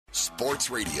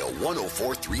Sports Radio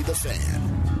 104.3 The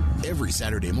Fan. Every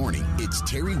Saturday morning, it's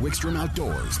Terry Wickstrom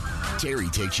Outdoors. Terry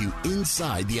takes you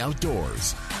inside the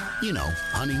outdoors. You know,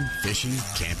 hunting, fishing,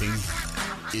 camping.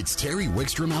 It's Terry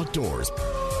Wickstrom Outdoors.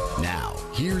 Now,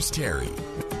 here's Terry.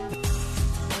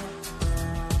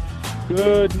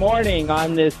 Good morning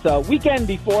on this weekend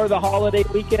before the holiday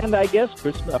weekend, I guess.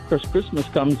 Of course, Christmas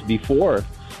comes before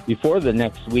the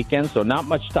next weekend, so not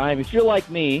much time. If you're like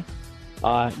me,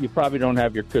 you probably don't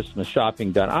have your Christmas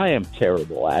shopping done. I am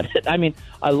terrible at it. I mean,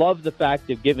 I love the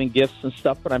fact of giving gifts and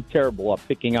stuff, but I'm terrible at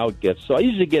picking out gifts. So I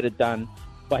usually get it done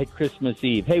by Christmas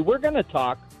Eve. Hey, we're going to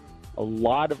talk a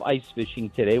lot of ice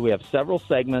fishing today. We have several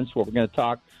segments where we're going to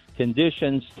talk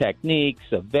conditions, techniques,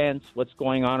 events, what's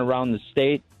going on around the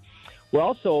state. We're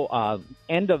also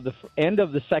end of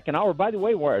the second hour. By the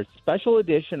way, we're a special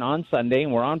edition on Sunday,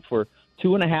 and we're on for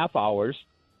 2.5 hours.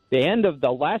 The end of the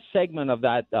last segment of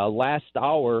that last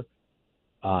hour,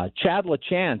 Chad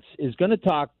LaChance is going to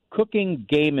talk cooking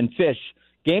game and fish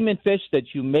that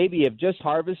you maybe have just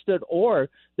harvested or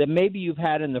that maybe you've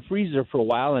had in the freezer for a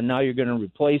while and now you're going to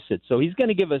replace it. So he's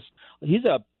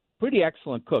a pretty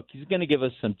excellent cook. He's going to give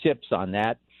us some tips on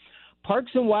that.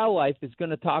 Parks and Wildlife is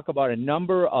going to talk about a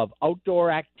number of outdoor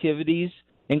activities,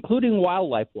 including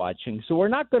wildlife watching. So we're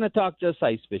not going to talk just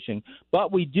ice fishing,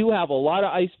 but we do have a lot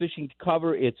of ice fishing to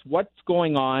cover. It's what's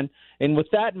going on. And with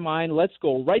that in mind, let's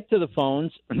go right to the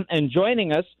phones. And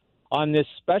joining us on this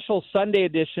special Sunday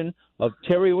edition of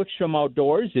Terry Wickstrom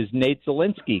Outdoors is Nate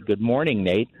Zielinski. Good morning,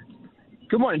 Nate.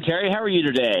 Good morning, Terry. How are you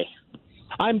today?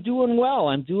 I'm doing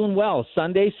well.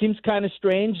 Sunday seems kind of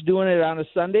strange doing it on a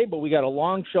Sunday, but we got a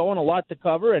long show and a lot to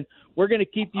cover, and we're going to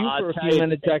keep you for a few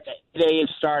minutes. Today's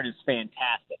start is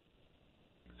fantastic.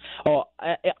 Oh,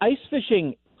 ice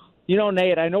fishing,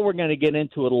 Nate, I know we're going to get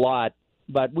into it a lot,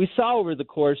 but we saw over the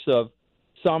course of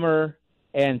summer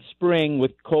and spring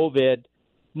with COVID,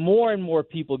 more and more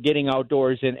people getting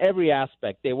outdoors in every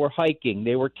aspect. They were hiking,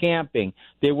 they were camping,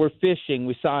 they were fishing.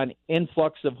 We saw an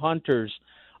influx of hunters.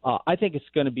 I think it's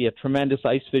going to be a tremendous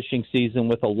ice fishing season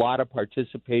with a lot of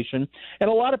participation and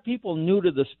a lot of people new to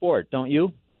the sport, don't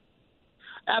you?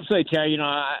 Absolutely, Terry.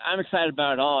 I'm excited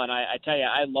about it all, and I tell you,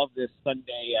 I love this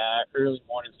Sunday early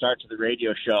morning start to the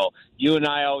radio show. You and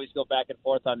I always go back and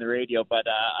forth on the radio, but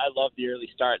I love the early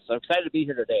start, so I'm excited to be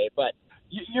here today. But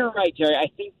you're right, Terry.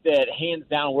 I think that hands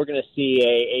down we're going to see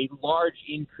a large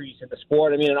increase in the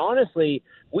sport. I mean, and honestly,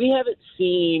 we haven't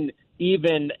seen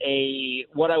even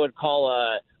what I would call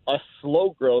a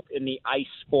slow growth in the ice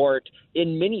sport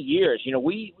in many years.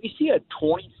 We see a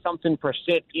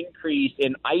 20-something% increase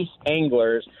in ice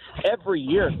anglers every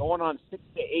year, going on 6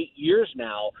 to 8 years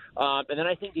now. And then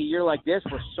I think a year like this,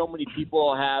 where so many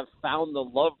people have found the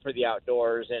love for the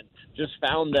outdoors and just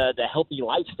found the healthy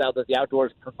lifestyle that the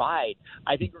outdoors provide,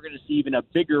 I think we're going to see even a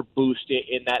bigger boost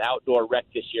in that outdoor rec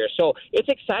this year. So it's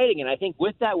exciting, and I think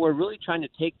with that, we're really trying to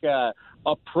take a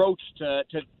approach to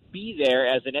be there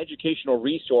as an educational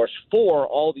resource for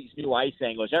all these new ice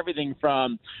anglers. Everything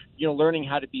from, learning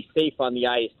how to be safe on the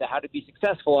ice to how to be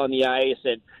successful on the ice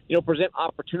and, present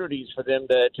opportunities for them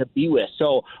to be with.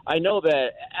 So I know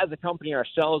that as a company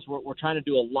ourselves, we're trying to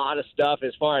do a lot of stuff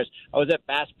as far as I was at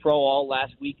Bass Pro all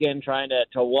last weekend trying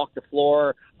to walk the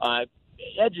floor,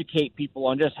 educate people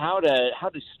on just how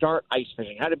to start ice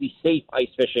fishing, how to be safe ice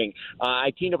fishing.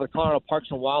 I teamed up with Colorado Parks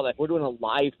and Wildlife. We're doing a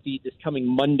live feed this coming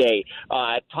Monday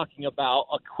talking about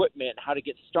equipment, how to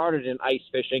get started in ice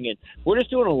fishing, and we're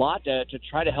just doing a lot to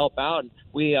try to help out. And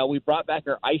we brought back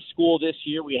our ice school this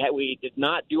year. We did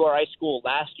not do our ice school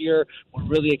last year. We're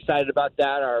really excited about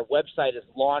that. Our website is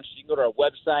launched. You can go to our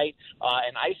website,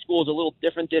 and ice school is a little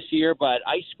different this year, but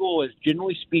ice school is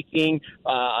generally speaking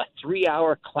a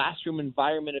 3-hour classroom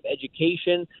environment of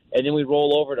education, and then we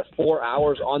roll over to 4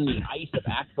 hours on the ice of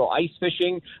actual ice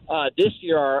fishing. This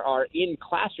year, our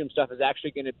in-classroom stuff is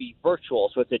actually going to be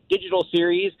virtual. So it's a digital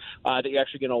series that you're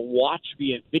actually going to watch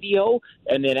via video,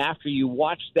 and then after you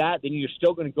watch that, then you're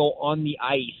still going to go on the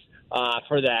ice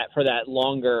for that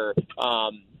longer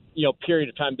period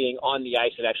of time being on the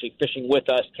ice and actually fishing with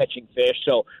us, catching fish.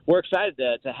 So we're excited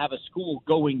to have a school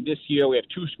going this year. We have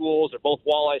 2 schools. They're both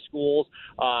walleye schools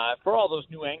for all those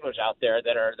new anglers out there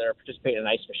that are participating in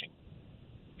ice fishing.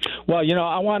 Well,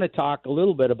 I want to talk a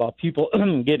little bit about people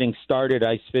getting started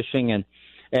ice fishing,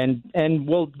 and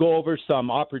we'll go over some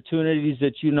opportunities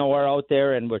that are out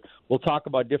there, and we'll talk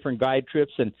about different guide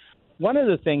trips. And one of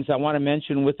the things I want to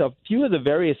mention with a few of the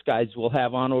various guides we'll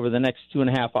have on over the next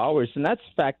 2.5 hours, and that's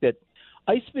the fact that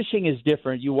ice fishing is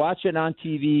different. You watch it on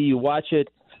TV, you watch it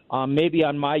maybe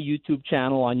on my YouTube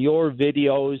channel, on your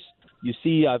videos. You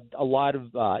see a lot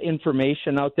of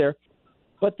information out there.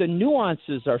 But the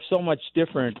nuances are so much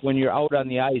different when you're out on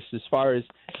the ice as far as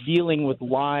dealing with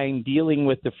line, dealing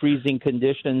with the freezing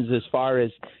conditions, as far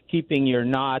as keeping your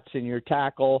knots and your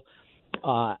tackle.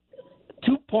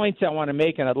 2 points I want to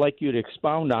make, and I'd like you to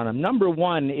expound on them. Number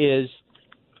one is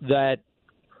that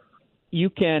you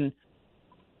can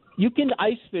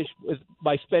ice fish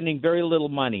by spending very little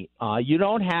money. You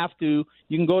don't have to.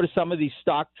 You can go to some of these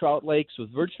stock trout lakes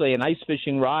with virtually an ice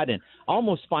fishing rod and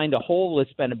almost find a hole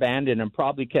that's been abandoned and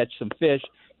probably catch some fish.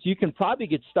 So you can probably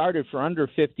get started for under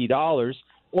 $50,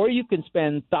 or you can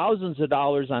spend thousands of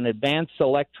dollars on advanced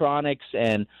electronics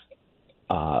and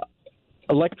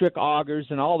electric augers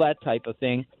and all that type of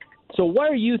thing. So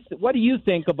what do you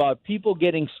think about people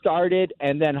getting started,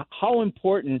 and then how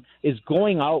important is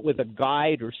going out with a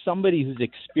guide or somebody who's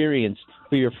experienced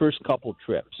for your first couple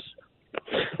trips?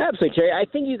 Absolutely, Terry. I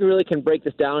think you really can break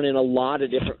this down in a lot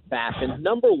of different fashions.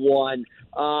 Number one,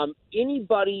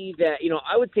 anybody that,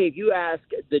 I would say if you ask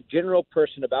the general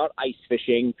person about ice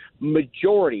fishing,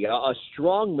 majority, a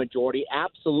strong majority,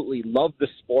 absolutely love the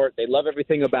sport. They love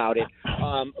everything about it.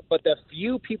 But the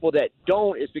few people that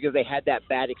don't is because they had that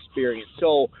bad experience.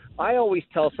 So I always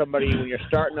tell somebody when you're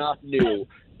starting off new,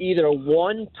 either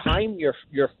one, time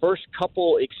your first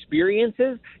couple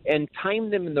experiences and time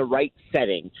them in the right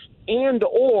setting. And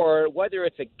or whether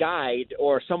it's a guide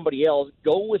or somebody else,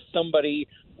 go with somebody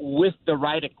with the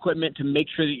right equipment to make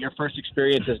sure that your first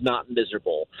experience is not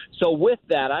miserable. So with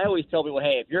that, I always tell people,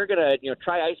 hey, if you're going to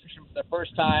try ice fishing for the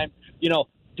first time,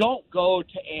 don't go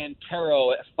to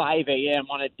Antero at 5 a.m.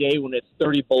 on a day when it's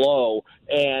 30 below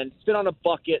and sit on a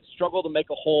bucket, struggle to make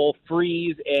a hole,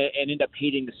 freeze, and end up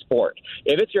hating the sport.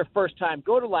 If it's your first time,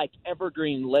 go to like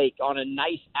Evergreen Lake on a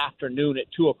nice afternoon at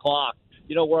 2 o'clock,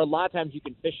 where a lot of times you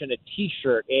can fish in a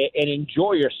T-shirt and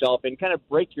enjoy yourself and kind of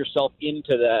break yourself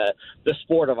into the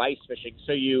sport of ice fishing.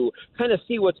 So you kind of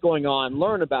see what's going on,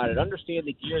 learn about it, understand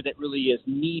the gear that really is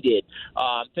needed,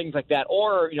 things like that.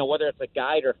 Or, whether it's a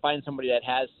guide or find somebody that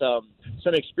has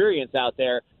some experience out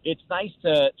there, it's nice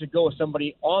to go with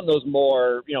somebody on those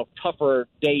more, tougher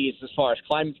days as far as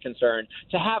climate's concerned,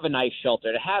 to have a nice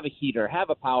shelter, to have a heater, have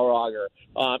a power auger,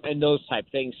 and those type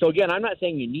things. So again, I'm not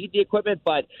saying you need the equipment,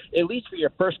 but at least for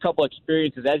your first couple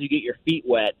experiences, as you get your feet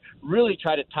wet, really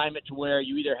try to time it to where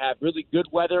you either have really good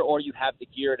weather or you have the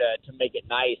gear to make it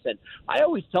nice. And I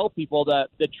always tell people that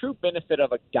the true benefit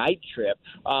of a guide trip,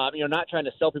 not trying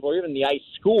to sell people or even the ice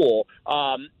school,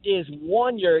 is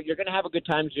one, you're going to have a good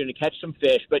time, you're going to catch some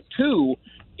fish, but two,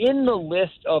 in the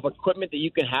list of equipment that you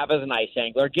can have as an ice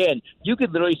angler, again, you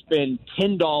could literally spend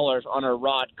 $10 on a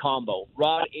rod combo,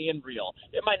 rod and reel.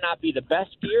 It might not be the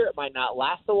best gear, it might not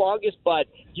last the longest, but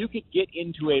you could get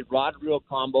into a rod reel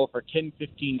combo for $10,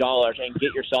 $15 and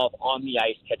get yourself on the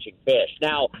ice catching fish.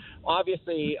 Now,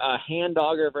 obviously, a hand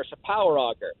auger versus a power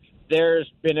auger. There's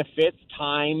benefits,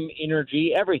 time,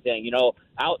 energy, everything,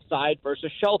 outside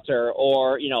versus shelter,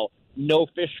 or, no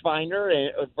fish finder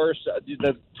versus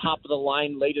the top of the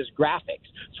line latest graphics.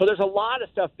 So there's a lot of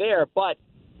stuff there, but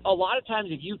a lot of times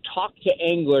if you talk to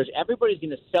anglers, everybody's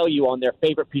going to sell you on their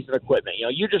favorite piece of equipment.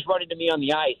 You're just running to me on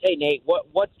the ice. Hey, Nate,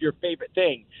 what's your favorite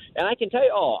thing? And I can tell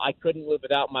you, I couldn't live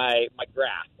without my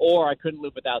graph, or I couldn't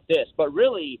live without this. But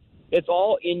really, it's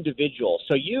all individual.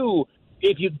 So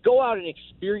if you go out and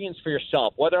experience for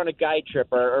yourself, whether on a guide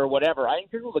trip or whatever, I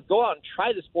encourage people to go out and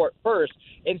try the sport first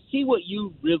and see what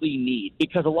you really need.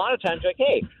 Because a lot of times, like,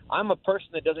 hey, I'm a person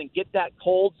that doesn't get that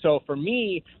cold, so for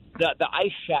me, the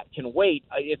ice shack can wait.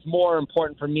 It's more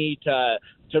important for me to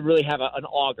really have an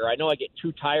auger. I know I get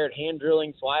too tired hand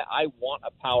drilling, so I want a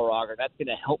power auger. That's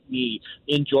going to help me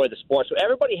enjoy the sport. So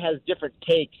everybody has different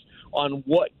takes on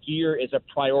what gear is a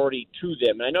priority to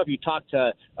them. And I know if you talk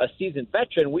to a seasoned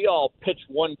veteran, we all pitch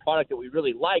one product that we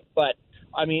really like, but,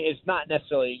 it's not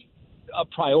necessarily a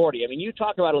priority. You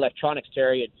talk about electronics,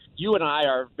 Terry, and you and I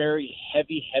are very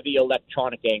heavy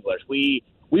electronic anglers. We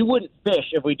wouldn't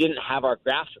fish if we didn't have our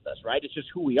graphs with us, right? It's just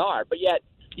who we are. But yet,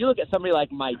 you look at somebody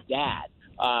like my dad.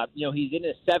 He's in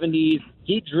his 70s.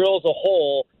 He drills a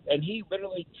hole, and he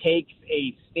literally takes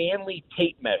a Stanley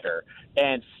tape measure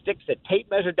and sticks a tape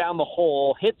measure down the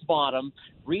hole, hits bottom,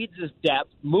 reads his depth,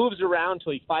 moves around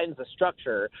until he finds the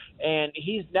structure, and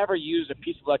he's never used a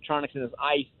piece of electronics in his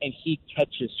ice, and he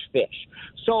catches fish.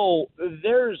 So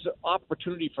there's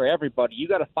opportunity for everybody. You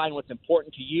got to find what's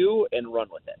important to you and run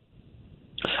with it.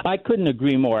 I couldn't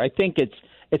agree more. I think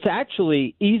it's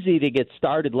actually easy to get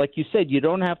started. Like you said, you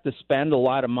don't have to spend a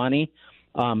lot of money.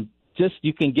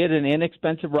 You can get an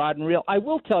inexpensive rod and reel. I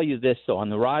will tell you this, though, on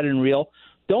the rod and reel,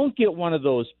 don't get one of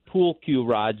those pool cue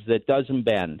rods that doesn't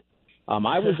bend.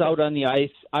 I was out on the ice.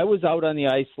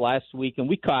 last week, and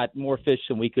we caught more fish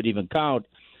than we could even count.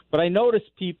 But I noticed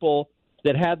people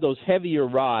that had those heavier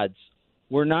rods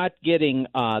were not getting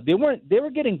they were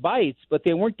getting bites, but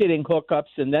they weren't getting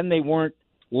hookups, and then they weren't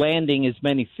landing as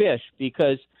many fish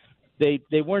because they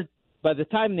weren't. By the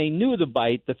time they knew the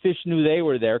bite, the fish knew they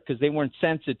were there because they weren't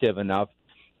sensitive enough.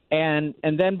 And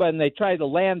then when they tried to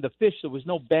land the fish, there was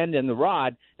no bend in the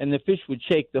rod, and the fish would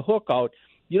shake the hook out.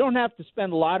 You don't have to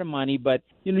spend a lot of money, but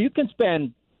you can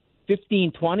spend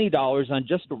 $15, $20 on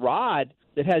just a rod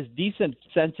that has decent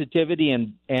sensitivity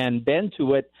and bend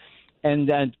to it, and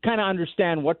then kind of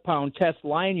understand what pound test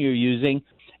line you're using,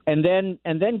 and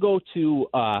then go to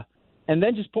and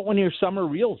then just put one of your summer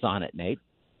reels on it, Nate.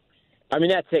 I mean,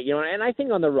 that's it, and I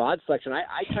think on the rod selection,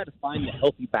 I try to find the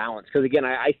healthy balance because, again,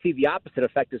 I see the opposite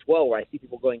effect as well where I see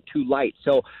people going too light.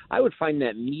 So I would find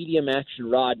that medium action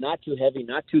rod, not too heavy,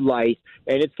 not too light,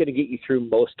 and it's going to get you through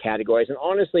most categories. And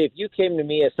honestly, if you came to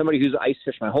me as somebody who's ice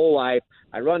fished my whole life,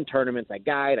 I run tournaments, I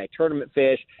guide, I tournament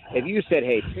fish, if you said,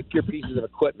 hey, pick your pieces of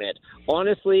equipment,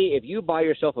 honestly, if you buy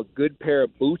yourself a good pair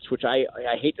of boots, which I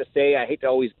hate to say, I hate to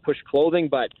always push clothing,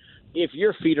 but if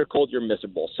your feet are cold, you're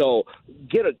miserable. So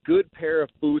get a good pair of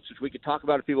boots, which we could talk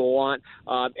about if people want,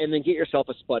 and then get yourself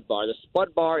a spud bar. The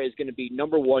spud bar is going to be,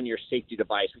 number one, your safety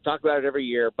device. We talk about it every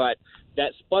year, but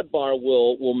that spud bar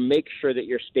will make sure that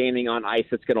you're standing on ice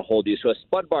that's going to hold you. So a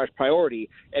spud bar is priority.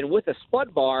 And with a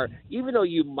spud bar, even though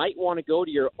you might want to go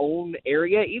to your own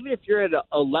area, even if you're at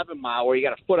 11 Mile where you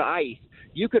got a foot of ice,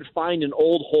 you could find an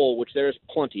old hole, which there's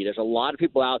plenty. There's a lot of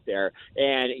people out there,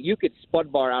 and you could spud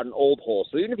bar out an old hole.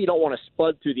 So even if you don't want to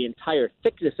spud through the entire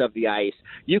thickness of the ice,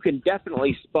 you can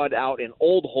definitely spud out an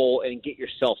old hole and get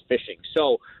yourself fishing.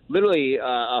 So literally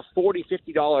a $40,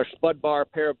 $50 spud bar,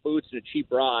 pair of boots, and a cheap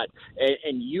rod,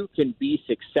 and you can be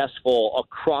successful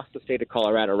across the state of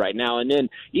Colorado right now. And then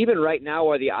even right now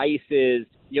where the ice is,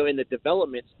 in the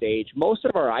development stage, most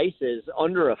of our ice is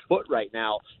under a foot right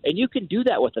now, and you can do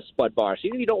that with a spud bar. So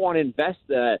even if you don't want to invest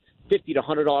the $50 to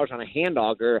 $100 on a hand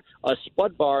auger, a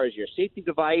spud bar is your safety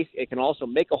device. It can also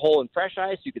make a hole in fresh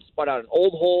ice. You can spud out an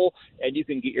old hole, and you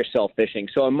can get yourself fishing.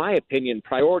 So in my opinion,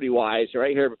 priority-wise,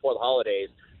 right here before the holidays,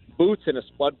 boots and a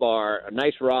spud bar, a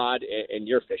nice rod, and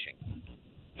you're fishing.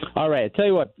 All right. I tell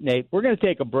you what, Nate, we're going to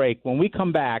take a break. When we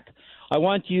come back, I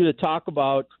want you to talk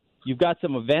about you've got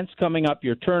some events coming up,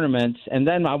 your tournaments, and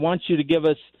then I want you to give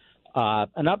us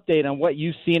an update on what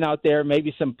you've seen out there.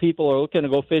 Maybe some people are looking to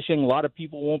go fishing. A lot of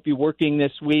people won't be working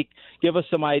this week. Give us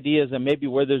some ideas and maybe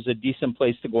where there's a decent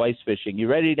place to go ice fishing. You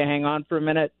ready to hang on for a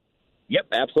minute? Yep,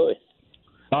 absolutely.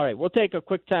 All right, we'll take a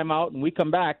quick time out, and we come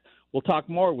back. We'll talk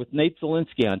more with Nate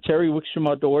Zielinski on Terry Wickstrom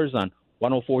Outdoors on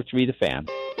 104.3 The Fan.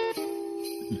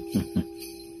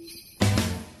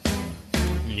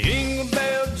 Jingle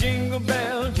bell, jingle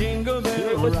bell, jingle bell.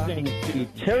 You're listening to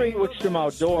Terry Wickstrom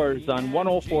Outdoors on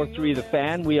 104.3 The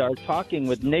Fan. We are talking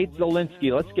with Nate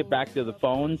Zielinski. Let's get back to the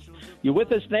phones. You with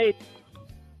us, Nate?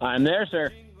 I'm there,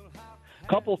 sir.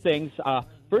 Couple things.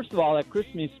 First of all, that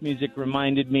Christmas music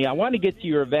reminded me. I want to get to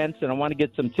your events, and I want to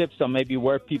get some tips on maybe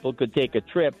where people could take a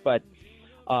trip. But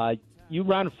you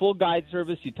run a full guide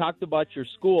service. You talked about your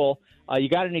school. You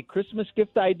got any Christmas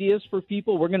gift ideas for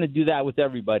people? We're going to do that with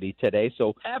everybody today.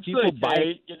 So absolutely, people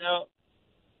buy.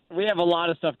 We have a lot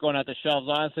of stuff going out the shelves.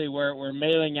 Honestly, we're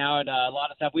mailing out a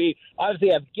lot of stuff. We obviously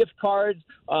have gift cards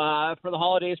for the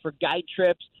holidays for guide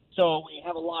trips. So we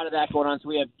have a lot of that going on. So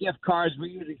we have gift cards. We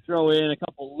usually throw in a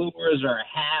couple lures or a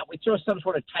hat. We throw some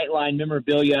sort of tight line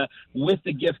memorabilia with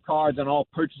the gift cards on all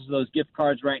purchases of those gift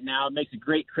cards right now. It makes a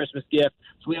great Christmas gift.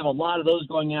 So we have a lot of those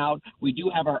going out. We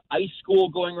do have our ice school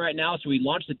going right now. So we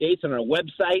launched the dates on our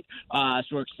website.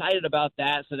 So we're excited about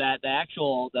that. So that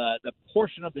the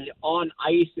portion of the on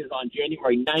ice is on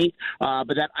January 9th.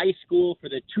 But that ice school for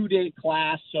the 2-day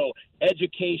class, so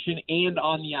education and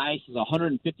on the ice, is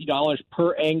 $150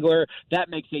 per angler. That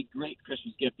makes a great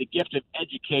Christmas gift. The gift of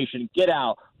education. Get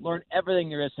out, learn everything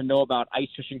there is to know about ice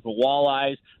fishing for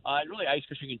walleyes, and really ice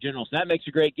fishing in general. So that makes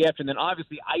a great gift. And then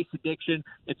obviously Ice Addiction.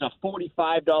 It's a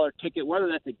 $45 ticket, whether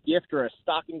that's a gift or a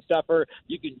stocking stuffer.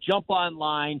 You can jump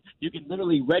online. You can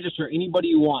literally register anybody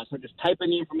you want. So just type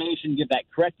in the information, give that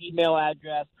correct email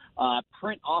address,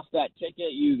 print off that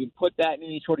ticket. You can put that in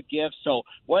any sort of gift. So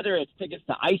whether it's tickets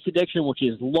to Ice Addiction, which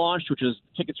is launched,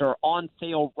 tickets are on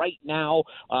sale right now,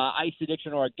 Ice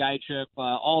Addiction or a guide trip,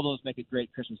 all those make a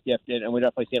great Christmas gift, and we're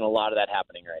definitely seeing a lot of that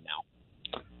happening right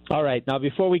now. All right. Now,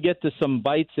 before we get to some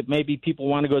bites that maybe people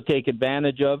want to go take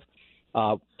advantage of,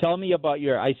 tell me about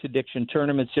your Ice Addiction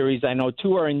Tournament Series. I know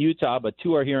 2 are in Utah, but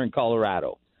 2 are here in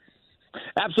Colorado.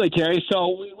 Absolutely, Terry.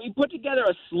 So we put together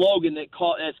a slogan that's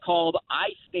called "I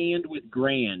Stand with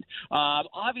Grand."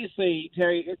 Obviously,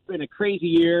 Terry, it's been a crazy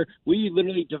year. We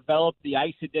literally developed the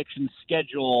ice addiction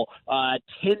schedule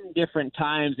 10 different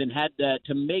times and had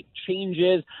to make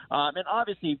changes. And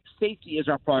obviously, safety is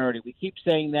our priority. We keep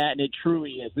saying that, and it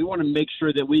truly is. We want to make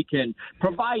sure that we can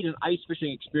provide an ice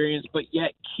fishing experience, but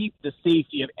yet keep the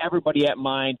safety of everybody at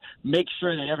mind, make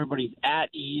sure that everybody's at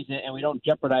ease, and we don't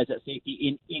jeopardize that safety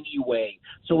in any way.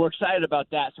 So we're excited about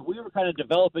that. So we were kind of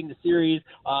developing the series,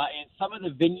 and some of the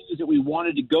venues that we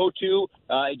wanted to go to,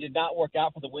 it did not work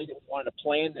out for the way that we wanted to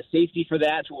plan the safety for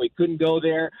that, so we couldn't go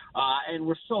there. And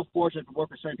we're so fortunate to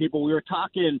work with certain people. We were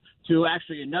talking to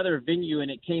actually another venue, and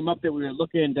it came up that we were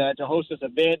looking to host this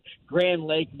event. Grand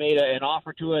Lake made an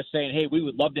offer to us saying, hey, we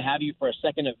would love to have you for a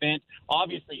second event.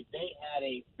 Obviously, they had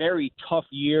a very tough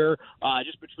year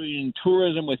just between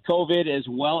tourism with COVID as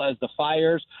well as the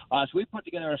fires. So we put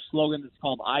together a slogan that's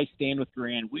called I Stand with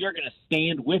Grand. We are going to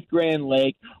stand with Grand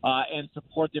Lake and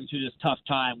support them through this tough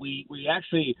time. We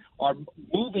actually are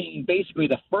moving basically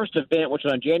the first event, which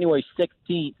is on January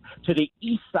 16th, to the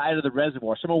east side of the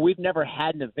reservoir. Somewhere we've never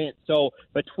had an event. So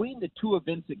between the two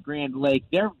events at Grand Lake,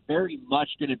 they're very much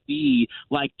going to be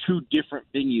like two different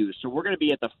venues. So we're going to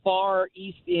be at the far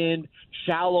east end,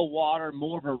 shallow water,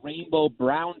 more of a rainbow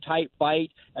brown type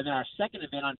bite. And then our second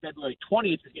event on February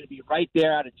 20th is going to be right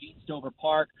there out of Gene Stover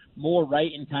Park, more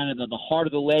right in kind of the heart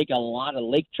of the lake, a lot of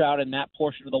lake trout in that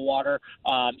portion of the water.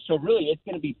 So really it's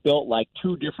going to be built like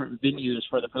two different venues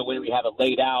for the way we have it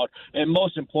laid out. And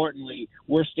most importantly,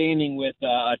 we're standing with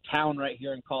a town right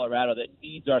here in Colorado that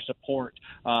needs our support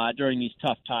during these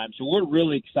tough times. So we're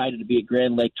really excited to be at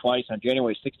Grand Lake twice on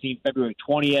January 16th, February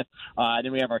 20th.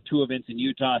 Then we have our two events in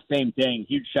Utah. Same thing.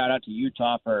 Huge shout out to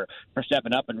Utah for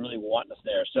stepping up and really wanting us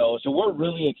there. So we're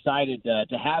really excited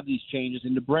to have these changes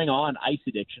and to bring on ice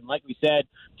addiction. Like we said,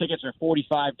 tickets are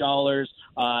 $45.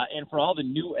 And for all the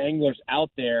new anglers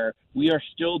out there, we are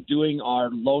still doing our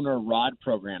loaner rod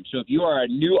program. So if you are a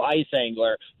new ice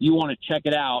angler, you want to check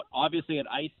it out. Obviously at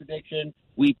Ice Addiction,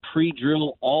 we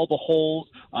pre-drill all the holes,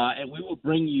 and we will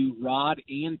bring you rod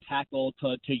and tackle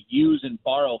to use and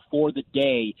borrow for the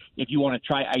day if you want to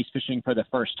try ice fishing for the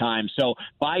first time. So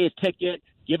buy a ticket.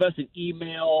 Give us an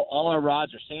email. All our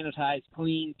rods are sanitized,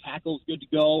 clean, tackle's good to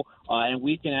go, and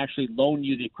we can actually loan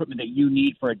you the equipment that you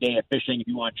need for a day of fishing if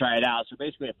you want to try it out. So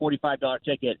basically a $45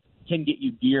 ticket can get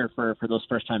you gear for those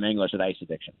first-time anglers at Ice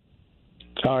Addiction.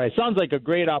 All right. Sounds like a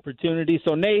great opportunity.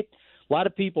 So, Nate, a lot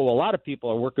of people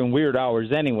are working weird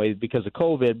hours anyways because of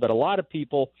COVID, but a lot of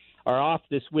people are off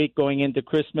this week going into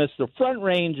Christmas. The Front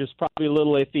Range is probably a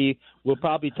little iffy. We'll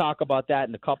probably talk about that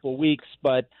in a couple of weeks,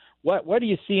 but what are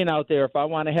you seeing out there if I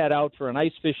want to head out for an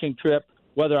ice fishing trip,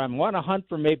 whether I want to hunt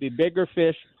for maybe bigger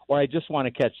fish or I just want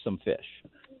to catch some fish?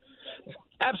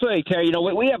 Absolutely, Terry.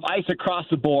 We have ice across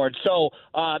the board. So,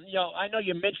 I know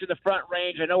you mentioned the Front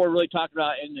Range. I know we're really talking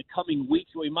about in the coming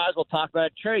weeks. We might as well talk about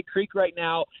it. Cherry Creek right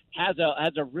now has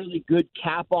a really good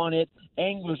cap on it.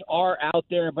 Anglers are out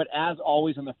there, but as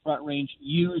always on the Front Range,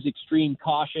 use extreme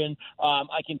caution.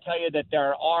 I can tell you that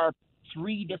there are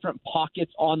 3 different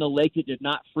pockets on the lake that did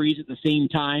not freeze at the same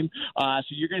time. So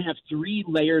you're going to have 3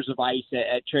 layers of ice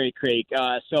at Cherry Creek.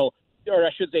 Or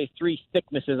I should say 3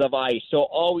 thicknesses of ice. So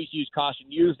always use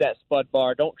caution. Use that spud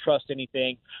bar. Don't trust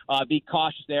anything. Be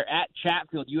cautious there. At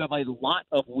Chatfield, you have a lot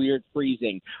of weird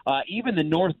freezing. Even the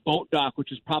North Boat Dock,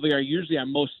 which is probably usually our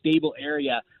most stable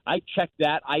area, I checked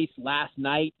that ice last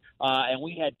night, and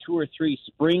we had 2 or 3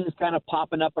 springs kind of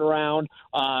popping up around.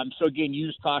 So, again,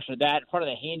 use caution of that. In front of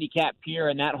the handicap pier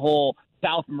and that whole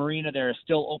South Marina, there is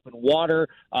still open water,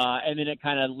 and then it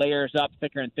kind of layers up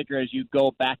thicker and thicker as you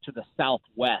go back to the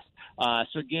southwest.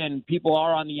 So, again, people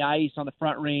are on the ice on the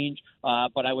Front Range,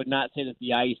 but I would not say that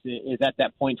the ice is at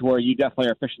that point to where you definitely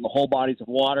are fishing the whole bodies of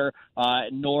water,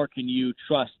 nor can you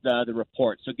trust the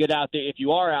report. So get out there. If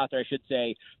you are out there, I should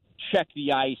say, check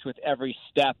the ice with every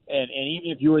step. And even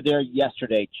if you were there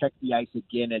yesterday, check the ice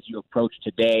again as you approach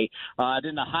today.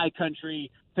 Then the high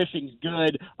country, fishing's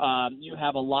good. You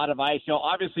have a lot of ice.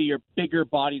 Obviously your bigger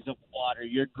bodies of water,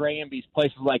 your Granby's,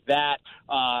 places like that,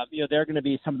 they're going to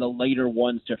be some of the later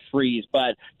ones to freeze.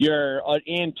 But your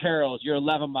Anteros, your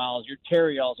 11 miles, your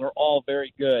Terrials are all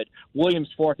very good. Williams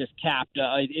Fork is capped.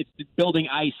 It's building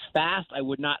ice fast. I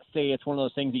would not say it's one of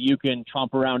those things that you can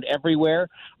tromp around everywhere.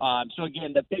 So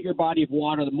again, the bigger body of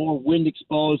water, the more wind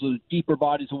exposed, the deeper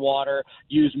bodies of water,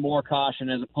 use more caution,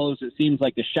 as opposed to, it seems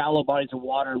like the shallow bodies of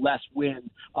water, less wind,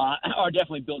 are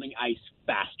definitely building ice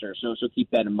faster. So keep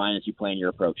that in mind as you plan your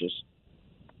approaches.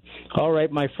 All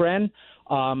right, my friend.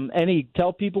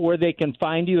 Tell people where they can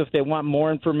find you if they want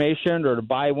more information or to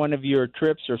buy one of your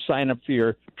trips or sign up for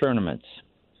your tournaments.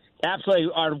 Absolutely.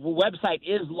 Our website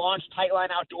is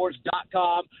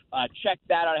launchtightlineoutdoors.com. Check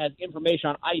that out. It has information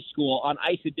on ice school, on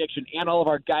ice addiction, and all of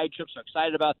our guide trips. So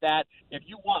excited about that. If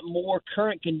you want more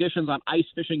current conditions on ice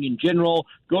fishing in general,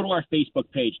 go to our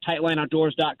Facebook page,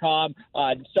 tightlineoutdoors.com.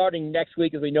 Starting next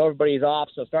week, as we know everybody's off,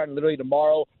 so starting literally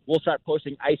tomorrow, we'll start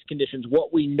posting ice conditions,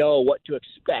 what we know, what to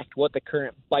expect, what the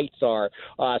current bites are.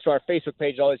 So our Facebook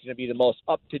page is always going to be the most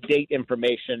up-to-date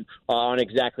information on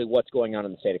exactly what's going on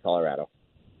in the state of Colorado.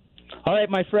 All right,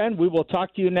 my friend, we will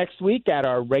talk to you next week at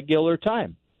our regular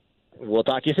time. We'll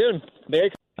talk to you soon.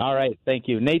 All right, thank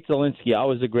you. Nate Zielinski,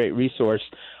 always a great resource.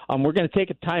 We're going to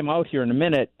take a time out here in a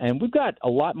minute, and we've got a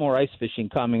lot more ice fishing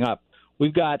coming up.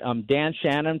 We've got Dan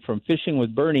Shannon from Fishing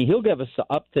with Bernie. He'll give us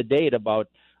up-to-date about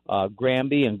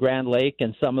Granby and Grand Lake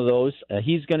and some of those.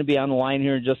 He's going to be on the line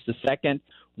here in just a second.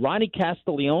 Ronnie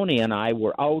Castiglione and I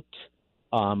were out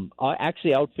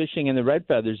fishing in the Red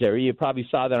Feathers area. You probably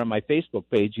saw that on my Facebook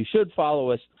page. You should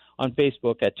follow us on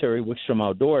Facebook at Terry Wickstrom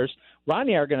Outdoors.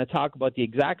 Ronnie and I are going to talk about the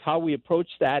exact how we approach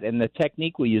that and the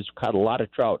technique we use to caught a lot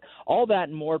of trout. All that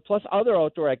and more, plus other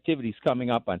outdoor activities coming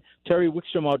up on Terry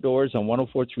Wickstrom Outdoors on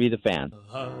 104.3 The Fan.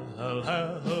 I'll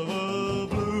have a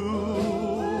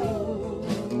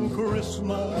blue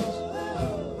Christmas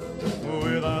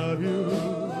without you.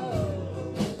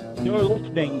 You're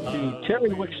listening to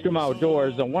Terry Wickstrom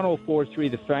Outdoors on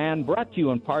 104.3 The Fan, brought to you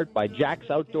in part by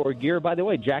Jack's Outdoor Gear. By the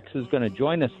way, Jack's is going to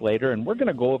join us later, and we're going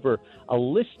to go over a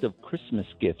list of Christmas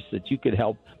gifts that you could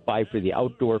help buy for the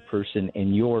outdoor person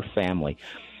in your family.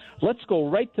 Let's go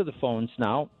right to the phones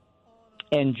now.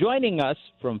 And joining us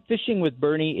from Fishing with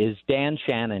Bernie is Dan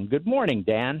Shannon. Good morning,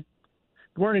 Dan.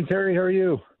 Good morning, Terry. How are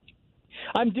you?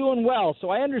 I'm doing well.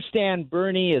 So I understand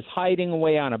Bernie is hiding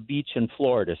away on a beach in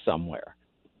Florida somewhere.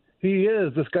 He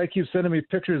is. This guy keeps sending me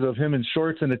pictures of him in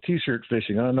shorts and a T-shirt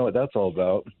fishing. I don't know what that's all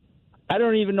about. I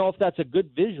don't even know if that's a good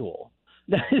visual.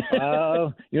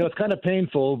 It's kind of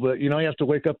painful, but, you have to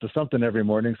wake up to something every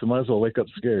morning, so might as well wake up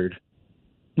scared.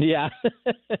 Yeah.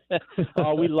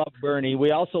 Oh, we love Bernie. We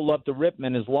also love to rip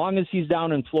him. As long as he's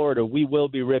down in Florida, we will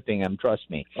be ripping him, trust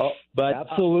me. Oh,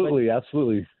 absolutely.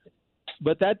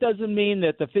 But that doesn't mean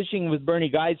that the Fishing with Bernie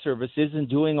Guide Service isn't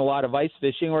doing a lot of ice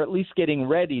fishing, or at least getting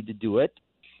ready to do it.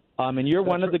 And you're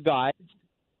one of the guides,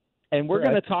 and we're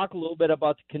going to talk a little bit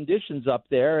about the conditions up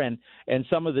there and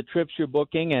some of the trips you're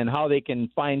booking and how they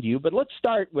can find you. But let's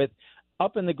start with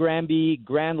up in the Granby,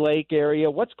 Grand Lake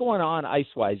area. What's going on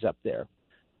ice-wise up there?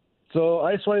 So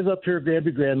ice-wise up here,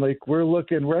 Granby, Grand Lake,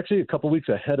 we're actually a couple weeks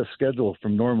ahead of schedule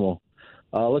from normal.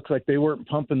 Looks like they weren't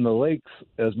pumping the lakes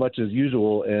as much as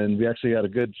usual, and we actually had a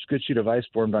good sheet of ice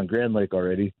formed on Grand Lake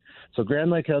already. So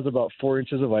Grand Lake has about 4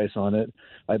 inches of ice on it.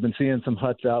 I've been seeing some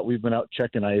huts out. We've been out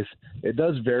checking ice. It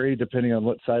does vary depending on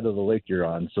what side of the lake you're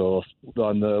on. So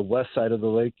on the west side of the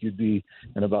lake, you'd be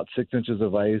in about 6 inches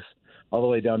of ice, all the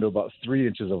way down to about 3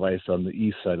 inches of ice on the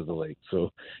east side of the lake.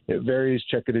 So it varies.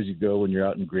 Check it as you go when you're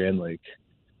out in Grand Lake.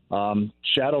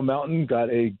 Shadow Mountain got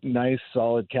a nice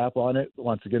solid cap on it.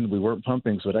 Once again, we weren't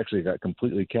pumping, so it actually got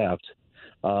completely capped.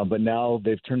 But now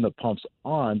they've turned the pumps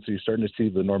on, so you're starting to see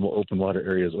the normal open water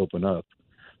areas open up.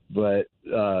 But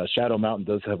Shadow Mountain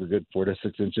does have a good 4 to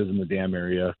 6 inches in the dam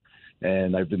area,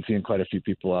 and I've been seeing quite a few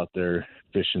people out there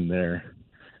fishing there.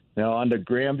 Now on to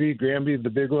Granby, the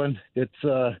big one. It's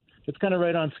kind of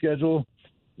right on schedule.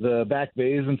 The back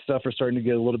bays and stuff are starting to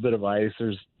get a little bit of ice.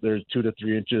 There's 2 to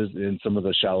 3 inches in some of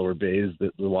the shallower bays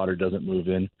that the water doesn't move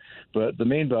in, but the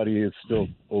main body is still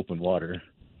open water.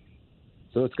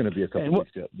 So it's going to be a couple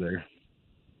weeks up there.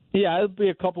 Yeah, it'll be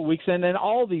a couple weeks. And then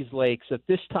all these lakes at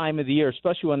this time of the year,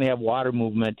 especially when they have water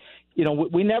movement, we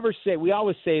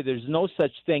always say there's no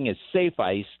such thing as safe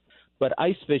ice, but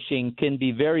ice fishing can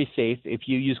be very safe if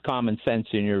you use common sense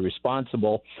and you're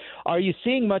responsible. Are you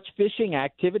seeing much fishing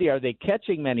activity? Are they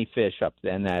catching many fish up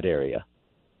in that area?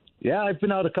 Yeah, I've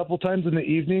been out a couple times in the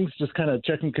evenings, just kind of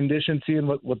checking conditions, seeing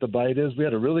what the bite is. We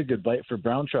had a really good bite for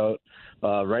brown trout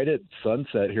right at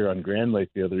sunset here on Grand Lake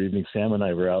the other evening. Sam and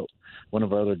I were out, one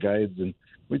of our other guides, and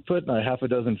we put half a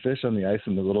dozen fish on the ice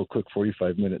in the little quick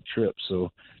 45-minute trip.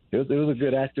 So it was a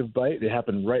good active bite. It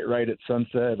happened right at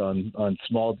sunset on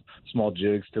small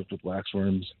jigs tipped with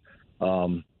waxworms.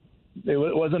 It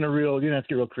wasn't a real, you didn't have to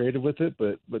get real creative with it,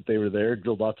 but they were there,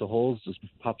 drilled lots of holes, just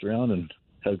popped around and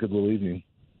had a good little evening.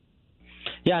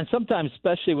 Yeah, and sometimes,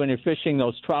 especially when you're fishing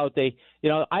those trout,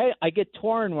 I get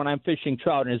torn when I'm fishing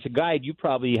trout, and as a guide, you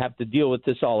probably have to deal with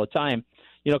this all the time.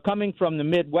 Coming from the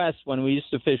Midwest, when we used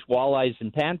to fish walleyes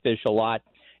and panfish a lot,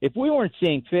 if we weren't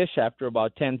seeing fish after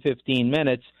about 10, 15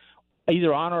 minutes,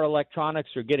 either on our electronics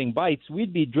or getting bites,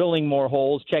 we'd be drilling more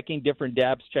holes, checking different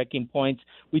depths, checking points.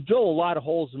 We drill a lot of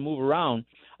holes and move around.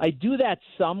 I do that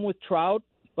some with trout,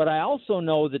 but I also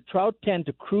know that trout tend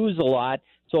to cruise a lot.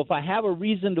 So if I have a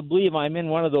reason to believe I'm in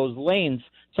one of those lanes,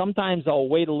 sometimes I'll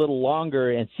wait a little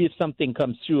longer and see if something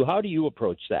comes through. How do you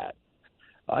approach that?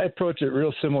 I approach it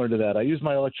real similar to that. I use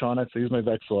my electronics. I use my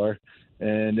Vexilar.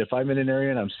 And if I'm in an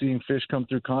area and I'm seeing fish come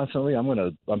through constantly, I'm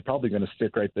probably gonna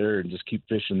stick right there and just keep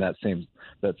fishing that same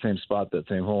spot, that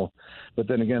same hole. But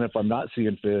then again, if I'm not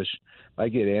seeing fish, I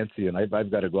get antsy and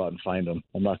I've got to go out and find them.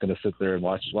 I'm not gonna sit there and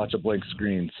watch a blank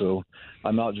screen. So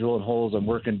I'm out drilling holes. I'm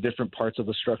working different parts of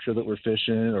the structure that we're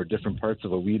fishing, or different parts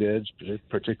of a weed edge,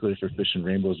 particularly for fishing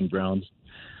rainbows and browns.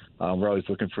 We're always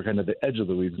looking for kind of the edge of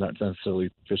the weeds, not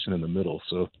necessarily fishing in the middle.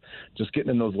 So just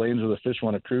getting in those lanes where the fish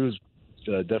want to cruise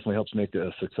definitely helps make it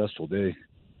a successful day.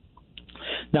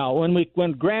 Now,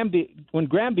 when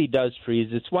Granby does freeze,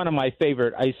 it's one of my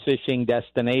favorite ice fishing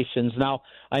destinations. Now,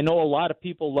 I know a lot of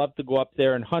people love to go up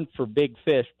there and hunt for big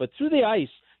fish, but through the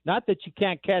ice, not that you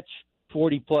can't catch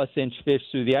 40-plus inch fish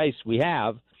through the ice, we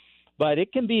have, but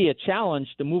it can be a challenge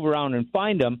to move around and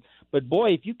find them. But,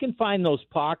 boy, if you can find those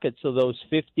pockets of those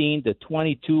 15 to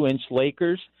 22-inch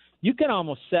Lakers, you can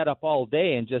almost set up all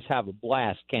day and just have a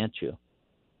blast, can't you?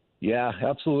 Yeah,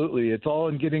 absolutely. It's all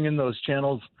in getting in those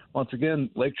channels. Once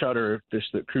again, lake trout are fish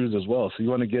that cruise as well. So you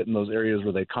want to get in those areas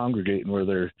where they congregate and where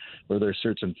they're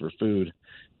searching for food.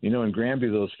 You know, in Granby,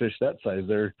 those fish that size,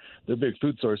 their big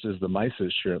food source is the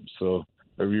mysis shrimp. So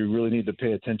you really need to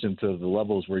pay attention to the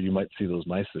levels where you might see those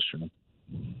mysis shrimp.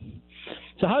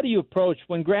 So how do you approach,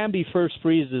 when Granby first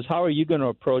freezes, how are you going to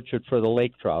approach it for the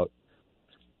lake trout?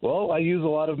 Well, I use a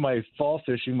lot of my fall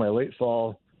fishing, my late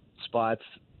fall spots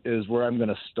is where I'm going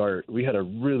to start. We had a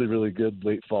really, really good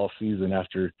late fall season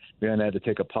after we had to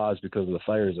take a pause because of the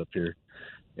fires up here.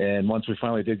 And once we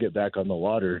finally did get back on the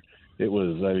water, the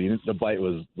bite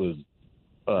was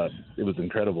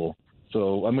incredible.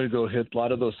 So I'm going to go hit a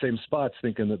lot of those same spots,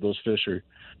 thinking that those fish are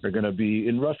going to be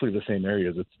in roughly the same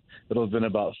areas. It'll have been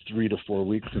about 3 to 4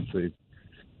 weeks since they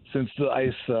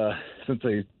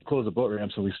closed the boat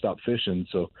ramps and we stopped fishing.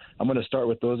 So I'm going to start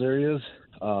with those areas.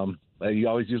 I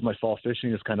always use my fall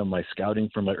fishing as kind of my scouting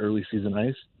for my early season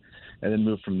ice, and then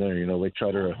move from there. You know, lake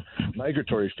trout are a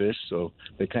migratory fish, so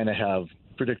they kind of have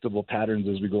predictable patterns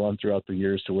as we go on throughout the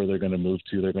years to where they're going to move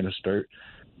to. They're going to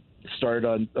start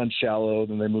on shallow,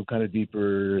 then they move kind of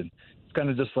deeper, and it's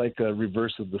kind of just like a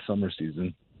reverse of the summer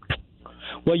season.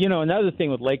 Well, you know, another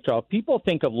thing with lake trout, people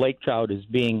think of lake trout as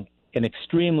being an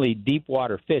extremely deep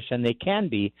water fish, and they can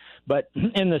be, but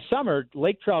in the summer,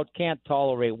 lake trout can't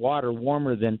tolerate water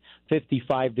warmer than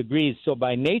 55 degrees. So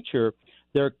by nature,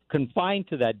 they're confined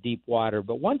to that deep water.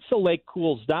 But once the lake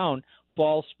cools down,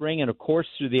 fall, spring, and of course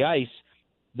through the ice,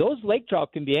 those lake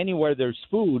trout can be anywhere there's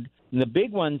food. And the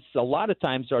big ones, a lot of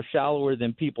times, are shallower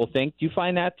than people think. Do you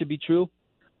find that to be true?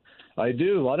 I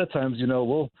do. A lot of times, you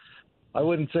know, I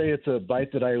wouldn't say it's a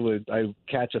bite that I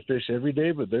catch a fish every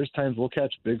day, but there's times we'll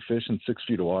catch big fish in 6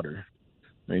 feet of water.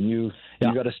 I mean, you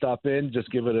got to stop in, just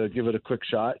give it a quick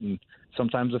shot, and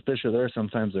sometimes the fish are there,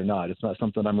 sometimes they're not. It's not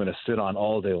something I'm going to sit on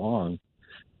all day long.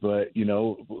 But, you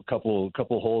know, a couple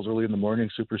holes early in the morning,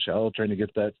 super shallow, trying to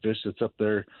get that fish that's up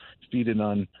there feeding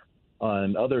on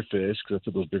other fish, because that's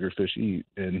what those bigger fish eat.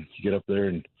 And you get up there,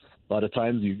 and a lot of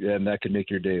times and that can make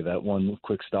your day. That one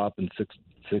quick stop in 6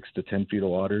 to 10 feet of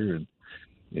water, and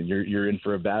you're in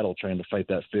for a battle trying to fight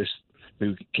that fish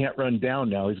who can't run down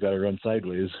now. He's got to run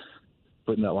sideways,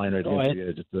 putting that line right against the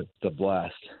edge. It's a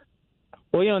blast.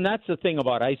 Well, you know, and that's the thing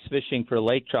about ice fishing for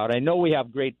lake trout. I know we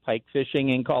have great pike fishing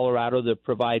in Colorado that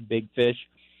provide big fish,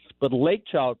 but lake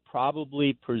trout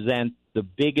probably present the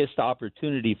biggest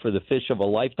opportunity for the fish of a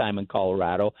lifetime in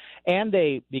Colorado. And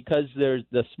because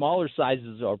the smaller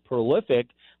sizes are prolific,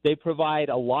 they can provide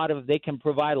a lot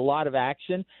of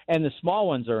action, and the small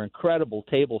ones are incredible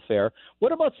table fare.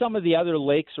 What about some of the other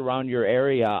lakes around your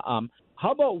area?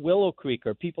 How about Willow Creek?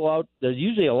 Are people out? There's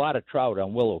usually a lot of trout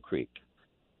on Willow Creek.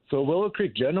 So Willow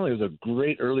Creek generally is a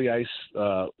great early ice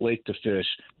lake to fish.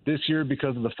 This year,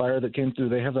 because of the fire that came through,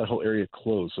 they have that whole area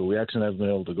closed, so we actually haven't been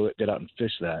able to get out and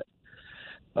fish that.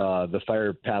 The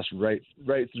fire passed right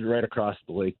across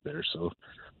the lake there, so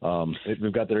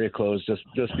we've got the area closed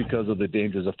just because of the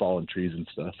dangers of fallen trees and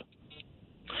stuff.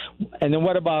 And then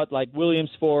what about like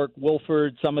Williams Fork,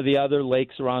 Wolford, some of the other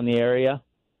lakes around the area?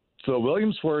 So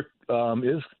Williams Fork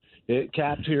it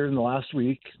capped here in the last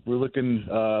week. We're looking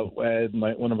at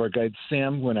one of our guides,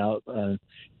 Sam, went out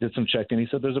did some checking. He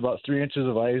said there's about 3 inches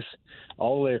of ice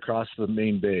all the way across the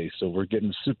main bay, so we're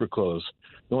getting super close.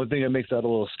 The only thing that makes that a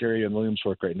little scary in Williams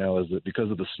Fork right now is that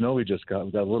because of the snow we just got,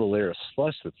 we've got a little layer of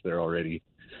slush that's there already.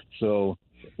 So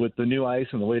with the new ice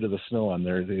and the weight of the snow on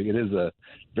there, it is a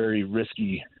very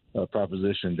risky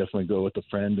proposition. Definitely go with a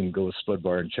friend and go with Spud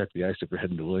Bar and check the ice if you're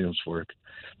heading to Williams Fork.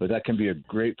 But that can be a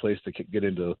great place to get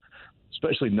into,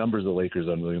 especially numbers of Lakers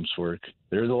on Williams Fork.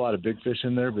 There's a lot of big fish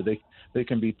in there, but they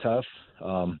can be tough.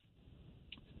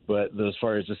 But as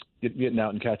far as just getting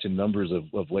out and catching numbers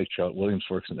of lake trout, Williams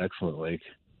Fork's an excellent lake.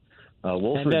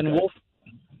 Wolford's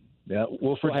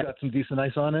got some decent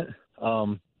ice on it.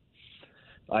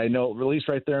 I know, released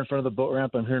right there in front of the boat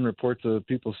ramp, I'm hearing reports of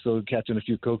people still catching a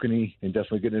few kokanee and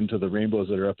definitely getting into the rainbows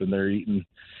that are up in there eating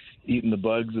the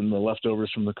bugs and the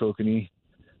leftovers from the kokanee.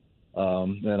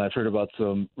 And I've heard about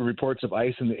some reports of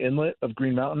ice in the inlet of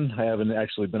Green Mountain. I haven't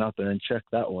actually been out there and checked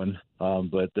that one,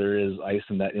 but there is ice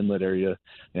in that inlet area,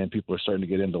 and people are starting to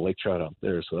get into lake trout out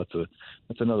there. So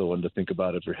that's another one to think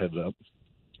about if you're heading up.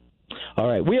 All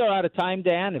right. We are out of time,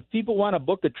 Dan. If people want to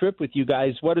book a trip with you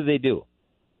guys, what do they do?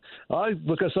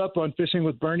 Look us up on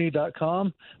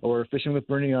fishingwithbernie.com or Fishing with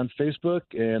Bernie on Facebook,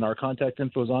 and our contact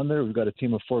info is on there. We've got a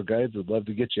team of 4 guides who'd love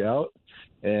to get you out,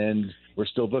 and we're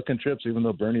still booking trips even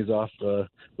though Bernie's off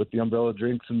with the umbrella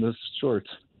drinks and the shorts.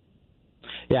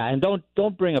 Yeah, and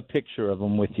don't bring a picture of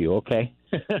him with you, okay?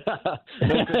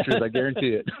 No pictures, I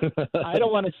guarantee it. I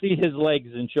don't want to see his legs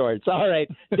in shorts. All right,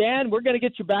 Dan, we're going to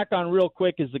get you back on real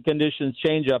quick as the conditions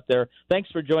change up there. Thanks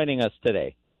for joining us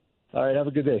today. All right, have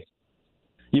a good day.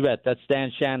 You bet. That's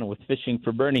Dan Shannon with Fishing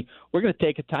for Bernie. We're going to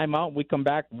take a time out. When we come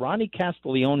back, Ronnie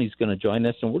Castiglione is going to join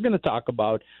us, and we're going to talk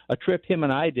about a trip him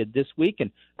and I did this week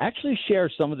and actually share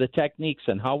some of the techniques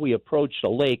on how we approached a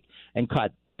lake and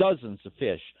caught dozens of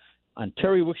fish on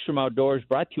Terry Wickstrom Outdoors,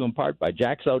 brought to you in part by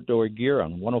Jack's Outdoor Gear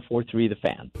on 104.3 The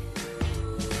Fan.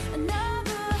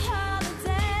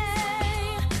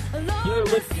 You're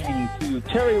listening to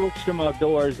Terry Wickstrom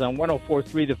Outdoors on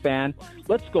 104.3 The Fan.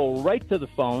 Let's go right to the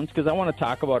phones because I want to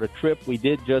talk about a trip we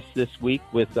did just this week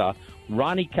with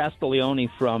Ronnie Castiglione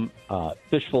from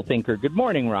Fishful Thinker. Good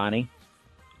morning, Ronnie.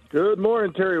 Good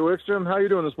morning, Terry Wickstrom. How are you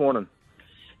doing this morning?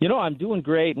 You know, I'm doing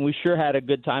great, and we sure had a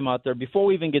good time out there. Before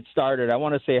we even get started, I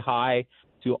want to say hi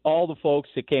to all the folks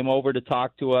that came over to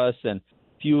talk to us, and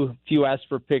few asked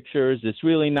for pictures. It's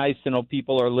really nice to know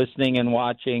people are listening and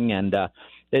watching, and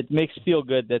it makes me feel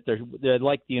good that they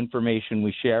like the information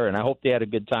we share, and I hope they had a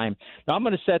good time. Now, I'm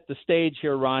going to set the stage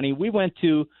here, Ronnie. We went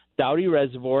to Dowdy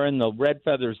Reservoir in the Red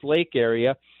Feathers Lake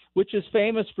area, which is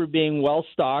famous for being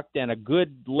well-stocked and a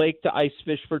good lake to ice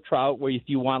fish for trout where if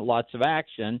you want lots of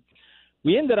action.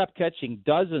 We ended up catching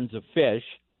dozens of fish.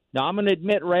 Now, I'm going to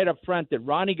admit right up front that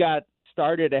Ronnie got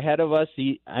started ahead of us.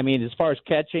 As far as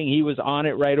catching, he was on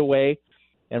it right away.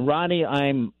 And Ronnie,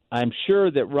 I'm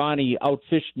sure that Ronnie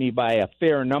outfished me by a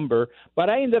fair number, but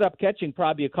I ended up catching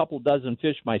probably a couple dozen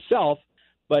fish myself.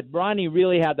 But Ronnie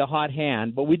really had the hot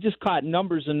hand. But we just caught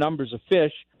numbers and numbers of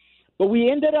fish. But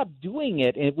we ended up doing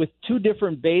it with 2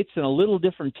 different baits and a little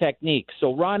different technique.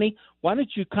 So, Ronnie, why don't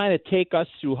you kind of take us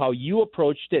through how you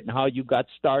approached it and how you got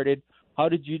started? How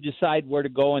did you decide where to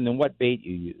go and then what bait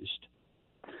you used?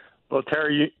 Well,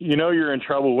 Terry, you know you're in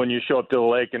trouble when you show up to the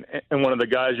lake and one of the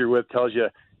guys you're with tells you,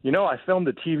 I filmed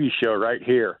a TV show right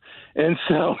here. And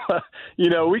so,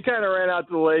 we kind of ran out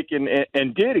to the lake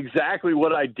and did exactly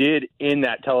what I did in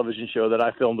that television show that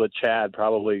I filmed with Chad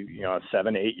probably,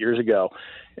 7, 8 years ago.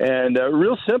 And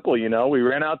real simple, we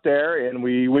ran out there and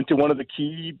we went to one of the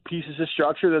key pieces of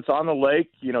structure that's on the lake.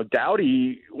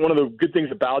 Dowdy, one of the good things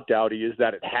about Dowdy is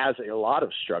that it has a lot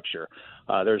of structure.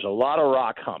 There's a lot of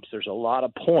rock humps. There's a lot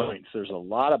of points. There's a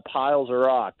lot of piles of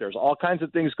rock. There's all kinds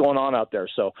of things going on out there.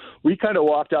 So we kind of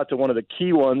walked out to one of the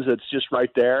key ones that's just right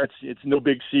there. It's no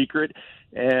big secret.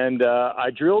 And I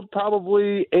drilled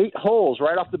probably 8 holes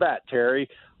right off the bat, Terry.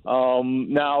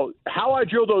 Now, how I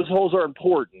drill those holes are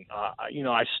important.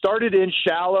 I started in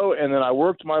shallow and then I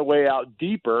worked my way out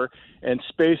deeper and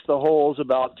spaced the holes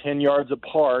about 10 yards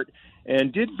apart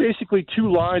and did basically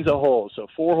 2 lines of holes. So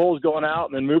 4 holes going out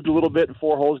and then moved a little bit and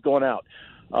 4 holes going out.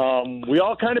 We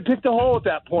all kind of picked a hole at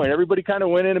that point. Everybody kind of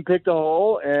went in and picked a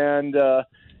hole and,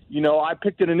 I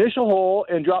picked an initial hole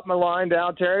and dropped my line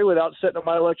down, Terry, without setting up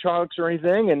my electronics or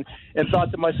anything, and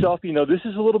thought to myself, this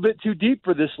is a little bit too deep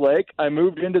for this lake. I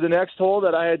moved into the next hole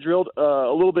that I had drilled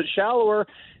a little bit shallower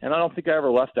and I don't think I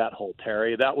ever left that hole,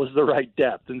 Terry. That was the right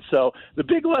depth. And so the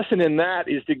big lesson in that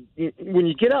is when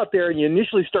you get out there and you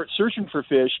initially start searching for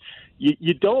fish,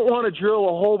 you don't want to drill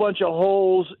a whole bunch of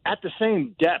holes at the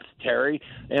same depth, Terry.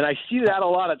 And I see that a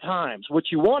lot of times.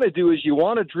 What you want to do is you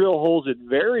want to drill holes at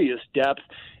various depths.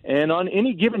 And on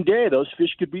any given day, those fish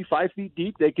could be 5 feet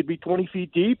deep, they could be 20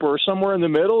 feet deep, or somewhere in the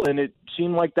middle. And it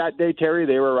seemed like that day, Terry,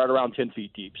 they were right around 10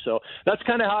 feet deep. So that's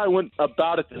kind of how I went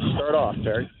about it to start off,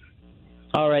 Terry.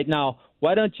 All right. Now,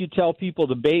 why don't you tell people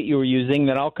the bait you were using,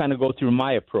 then I'll kind of go through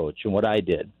my approach and what I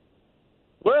did.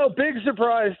 Well, big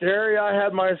surprise, Terry. I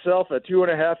had myself a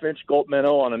 2.5-inch Gulp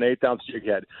minnow on an 1/8-ounce jig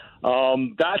head.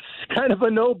 That's kind of a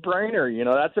no-brainer. You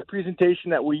know, that's a presentation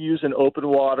that we use in open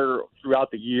water throughout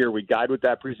the year. We guide with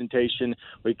that presentation.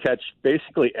 We catch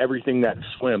basically everything that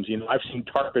swims. You know, I've seen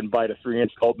tarpon bite a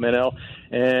 3-inch Gulp minnow,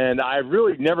 and I've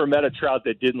really never met a trout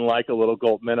that didn't like a little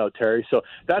Gulp minnow, Terry. So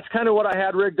that's kind of what I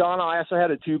had rigged on. I also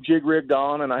had a tube jig rigged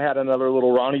on, and I had another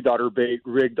little Ronnie Daughter bait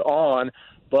rigged on.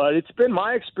 But it's been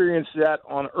my experience that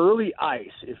on early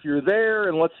ice, if you're there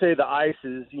and let's say the ice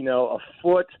is, you know, a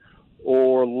foot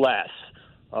or less,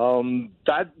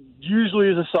 that usually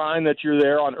is a sign that you're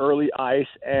there on early ice,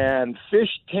 and fish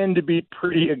tend to be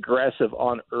pretty aggressive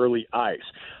on early ice.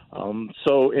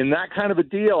 So in that kind of a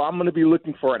deal, I'm going to be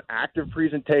looking for an active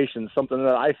presentation, something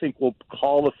that I think will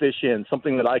call the fish in,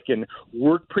 something that I can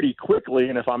work pretty quickly.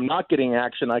 And if I'm not getting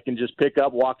action, I can just pick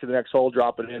up, walk to the next hole,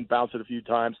 drop it in, bounce it a few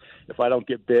times if I don't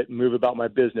get bit, and move about my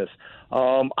business.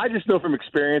 I just know from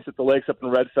experience at the lakes up in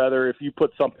Red Feather, if you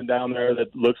put something down there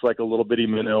that looks like a little bitty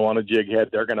minnow on a jig head,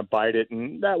 they're going to bite it.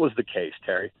 And that was the case,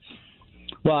 Terry.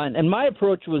 Well, and my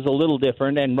approach was a little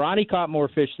different, and Ronnie caught more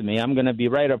fish than me. I'm going to be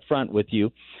right up front with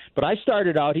you. But I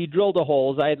started out, he drilled the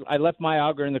holes. I left my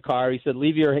auger in the car. He said,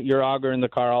 leave your auger in the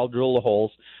car, I'll drill the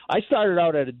holes. I started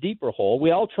out at a deeper hole.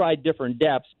 We all tried different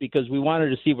depths because we wanted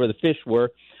to see where the fish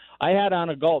were. I had on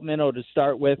a Gulp minnow to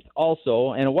start with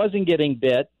also, and it wasn't getting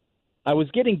bit. I was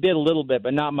getting bit a little bit,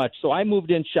 but not much. So I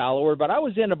moved in shallower, but I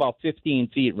was in about 15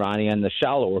 feet, Ronnie, on the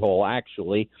shallower hole,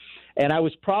 actually. And I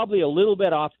was probably a little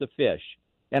bit off the fish.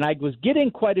 And I was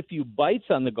getting quite a few bites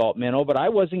on the Gulp minnow, but I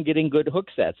wasn't getting good hook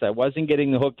sets. I wasn't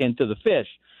getting the hook into the fish.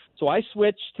 So I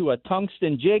switched to a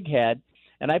tungsten jig head,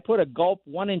 and I put a Gulp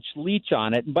 1-inch leech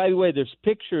on it. And by the way, there's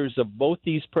pictures of both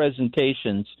these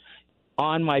presentations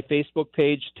on my Facebook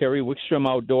page, Terry Wickstrom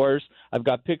Outdoors. I've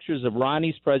got pictures of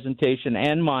Ronnie's presentation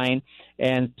and mine,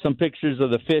 and some pictures of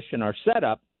the fish in our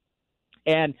setup.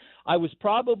 And I was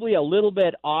probably a little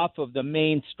bit off of the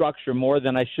main structure more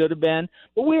than I should have been,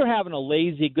 but we were having a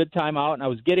lazy, good time out, and I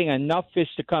was getting enough fish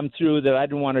to come through that I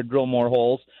didn't want to drill more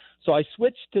holes. So I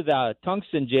switched to the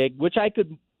tungsten jig, which I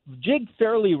could jig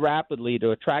fairly rapidly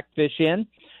to attract fish in.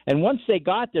 And once they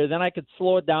got there, then I could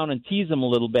slow it down and tease them a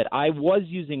little bit. I was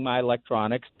using my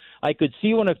electronics. I could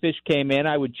see when a fish came in.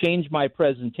 I would change my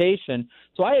presentation.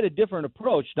 So I had a different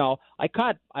approach. Now, like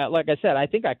I said, I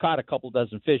think I caught a couple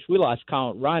dozen fish. We lost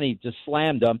count. Ronnie just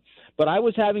slammed them. But I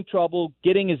was having trouble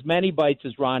getting as many bites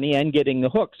as Ronnie and getting the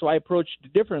hook. So I approached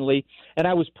it differently, and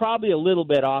I was probably a little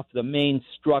bit off the main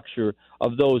structure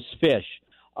of those fish.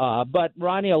 But,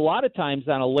 Ronnie, a lot of times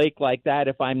on a lake like that,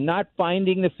 if I'm not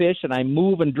finding the fish and I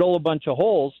move and drill a bunch of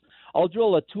holes, I'll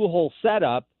drill a 2-hole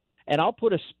setup, and I'll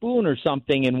put a spoon or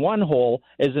something in one hole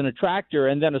as an attractor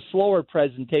and then a slower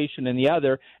presentation in the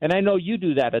other. And I know you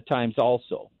do that at times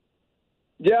also.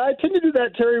 Yeah, I tend to do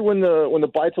that, Terry, when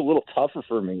the bite's a little tougher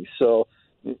for me. So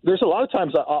there's a lot of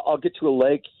times I'll get to a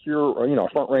lake here, or, you know, a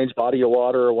front range body of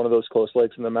water or one of those close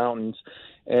lakes in the mountains.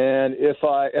 And if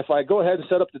I go ahead and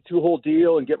set up the 2-hole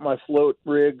deal and get my float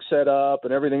rig set up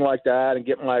and everything like that and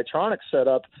get my electronics set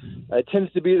up, it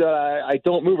tends to be that I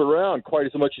don't move around quite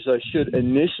as much as I should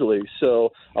initially.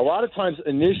 So a lot of times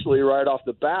initially right off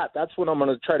the bat, that's when I'm going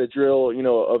to try to drill, you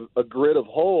know, a grid of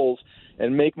holes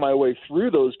and make my way through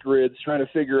those grids, trying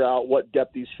to figure out what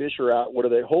depth these fish are at, what are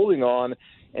they holding on.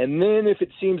 And then if it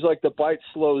seems like the bite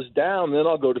slows down, then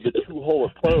I'll go to the 2-hole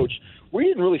approach. We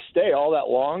didn't really stay all that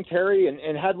long, Terry,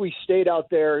 and had we stayed out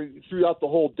there throughout the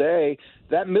whole day,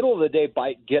 that middle of the day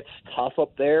bite gets tough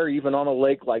up there, even on a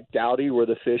lake like Doughty where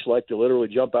the fish like to literally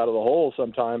jump out of the hole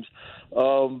sometimes.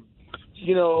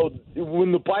 You know,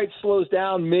 when the bite slows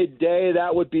down midday,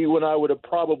 that would be when I would have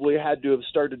probably had to have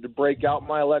started to break out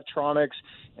my electronics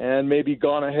and maybe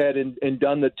gone ahead and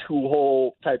done the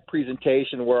 2-hole type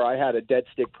presentation where I had a dead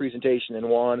stick presentation in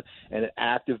one and an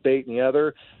active bait in the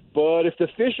other. But if the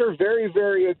fish are very,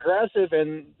 very aggressive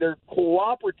and they're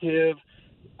cooperative,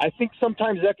 I think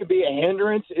sometimes that can be a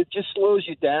hindrance. It just slows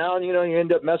you down. You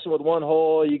end up messing with one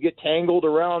hole. You get tangled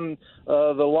around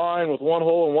the line with one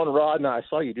hole and one rod. Now, I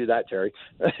saw you do that, Terry.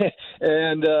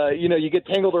 And, you get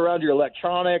tangled around your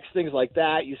electronics, things like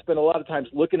that. You spend a lot of times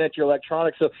looking at your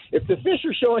electronics. So if the fish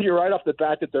are showing you right off the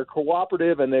bat that they're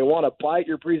cooperative and they want to bite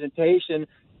your presentation,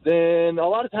 then a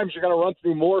lot of times you're going to run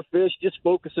through more fish just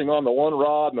focusing on the one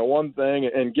rod and the one thing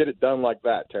and get it done like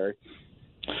that, Terry.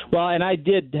 Well, and I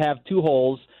did have 2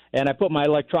 holes, and I put my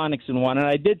electronics in one, and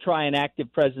I did try an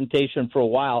active presentation for a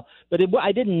while, but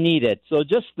I didn't need it. So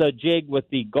just the jig with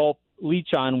the gulp leech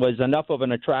on was enough of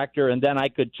an attractor, and then I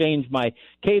could change my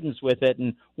cadence with it.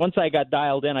 And once I got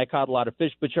dialed in, I caught a lot of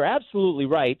fish. But you're absolutely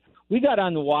right. We got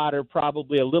on the water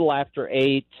probably a little after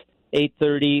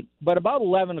 8:30, but about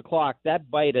 11 o'clock, that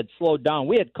bite had slowed down.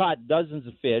 We had caught dozens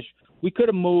of fish. We could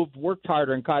have moved, worked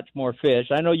harder, and caught more fish.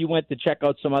 I know you went to check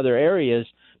out some other areas,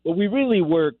 but we really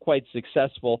were quite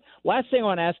successful. Last thing I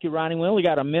want to ask you, Ronnie, we only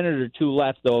got a minute or 2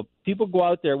 left, though. People go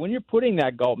out there, when you're putting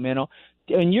that gulp minnow,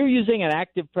 and you're using an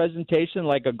active presentation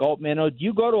like a gulp minnow, do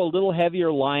you go to a little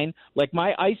heavier line? Like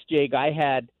my ice jig, I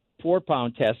had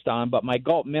 4-pound test on, but my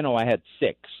gulp minnow, I had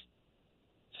 6.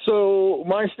 So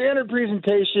my standard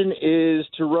presentation is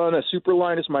to run a super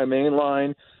line as my main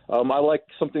line. I like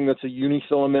something that's a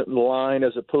unifilament line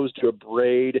as opposed to a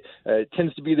braid. It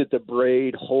tends to be that the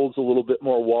braid holds a little bit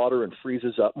more water and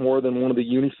freezes up more than one of the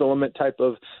unifilament type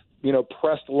of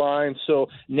pressed lines. So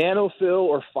NanoFill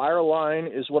or Fireline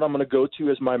is what I'm going to go to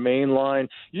as my main line,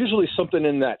 usually something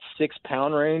in that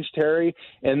 6-pound range, Terry.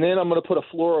 And then I'm going to put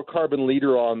a fluorocarbon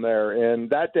leader on there. And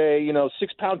that day,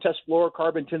 6-pound test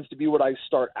fluorocarbon tends to be what I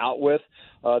start out with.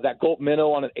 That gulp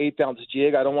minnow on an 1/8-ounce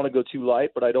jig, I don't want to go too light,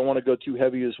 but I don't want to go too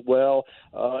heavy as well.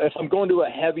 If I'm going to a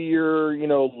heavier,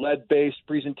 lead-based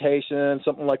presentation,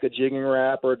 something like a jigging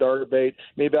wrap or a darter bait,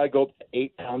 maybe I go up to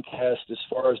 8-pound test as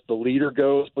far as the leader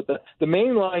goes. But the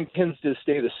main line tends to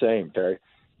stay the same, Terry.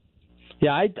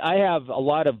 Yeah, I have a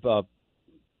lot of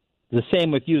the same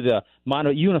with you, the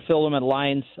unifilament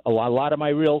lines, a lot of my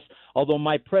reels, although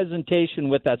my presentation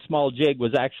with that small jig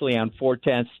was actually on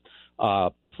 4/10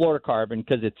 fluorocarbon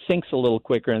because it sinks a little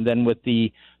quicker, and then with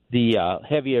the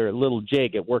heavier little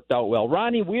jig, it worked out well.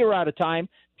 Ronnie, we are out of time.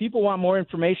 People want more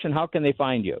information. How can they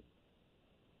find you?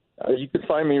 You can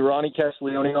find me, Ronnie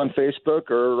Castiglione, on Facebook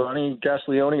or Ronnie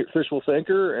Castiglione at Fishful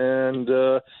Thinker,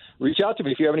 and reach out to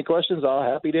me if you have any questions. I'll be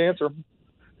happy to answer.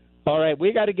 All right,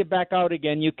 we got to get back out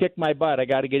again. You kicked my butt. I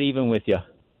got to get even with you.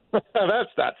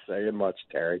 That's not saying much,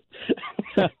 Terry.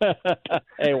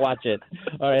 Hey, watch it.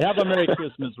 All right, have a Merry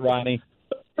Christmas, Ronnie.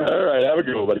 All right, have a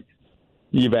good one, buddy.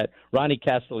 You bet. Ronnie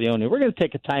Castiglione. We're going to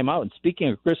take a time out, and speaking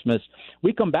of Christmas,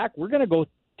 we come back, we're going to go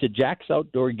to Jack's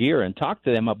Outdoor Gear and talk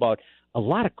to them about a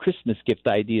lot of Christmas gift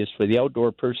ideas for the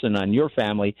outdoor person on your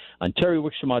family on Terry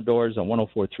Wickstrom Outdoors on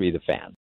 104.3 The Fan.